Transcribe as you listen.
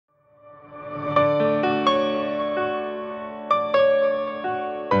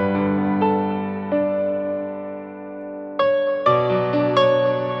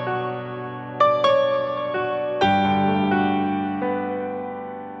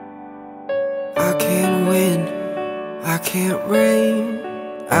can't reign.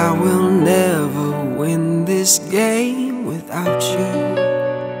 I will never win this game without you.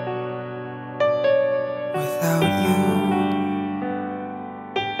 Without you,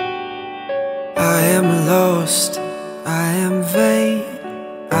 I am lost, I am vain.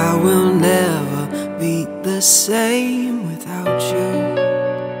 I will never be the same without you.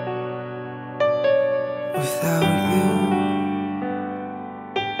 Without you,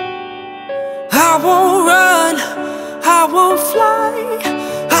 I won't run, I won't fly.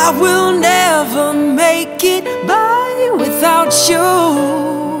 I will never make it by without you.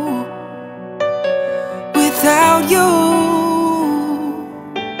 Without you,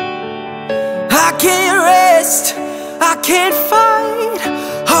 I can't rest, I can't fight.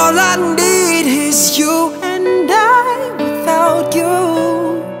 All I need is you and I. Without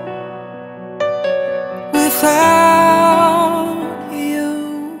you, without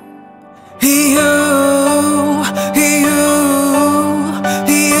you,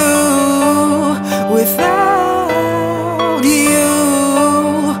 without you.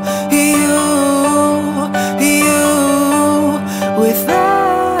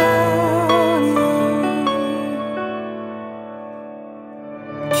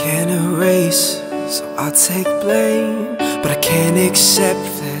 Can't erase, so I'll take blame, but I can't accept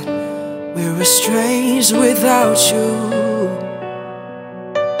that we're estranged without you.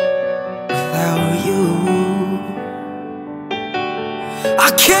 Without you,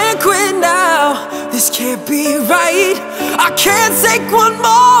 I can't quit now, this can't be right. I can't take one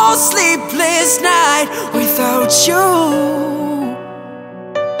more sleepless night without you.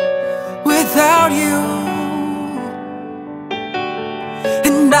 Without you,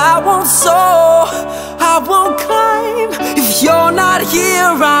 and I won't soar, I won't climb. If you're not here,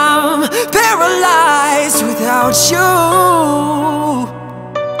 I'm paralyzed without you.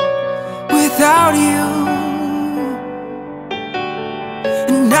 Without you,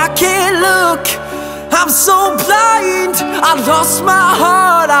 and I can't look, I'm so blind. I lost my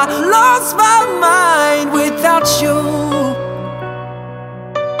heart, I lost my mind without you.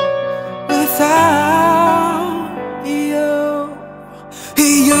 Without you,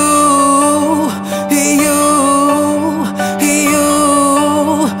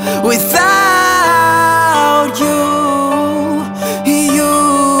 without you,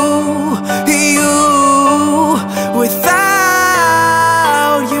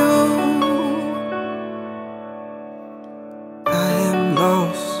 without you, I am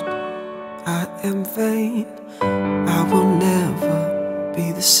lost, I am vain. I will never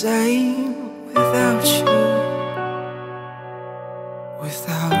be the same without you.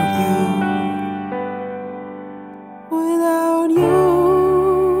 Without you, without you.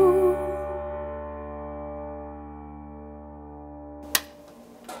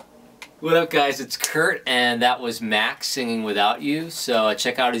 What up, guys? It's Kurt, and that was Max singing Without You. So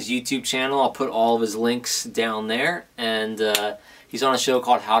check out his YouTube channel. I'll put all of his links down there. And he's on a show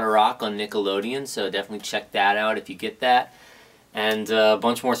called How to Rock on Nickelodeon, so definitely check that out if you get that. And a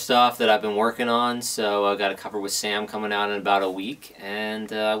bunch more stuff that I've been working on. So I got a cover with Sam coming out in about a week, and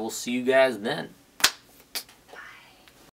we'll see you guys then.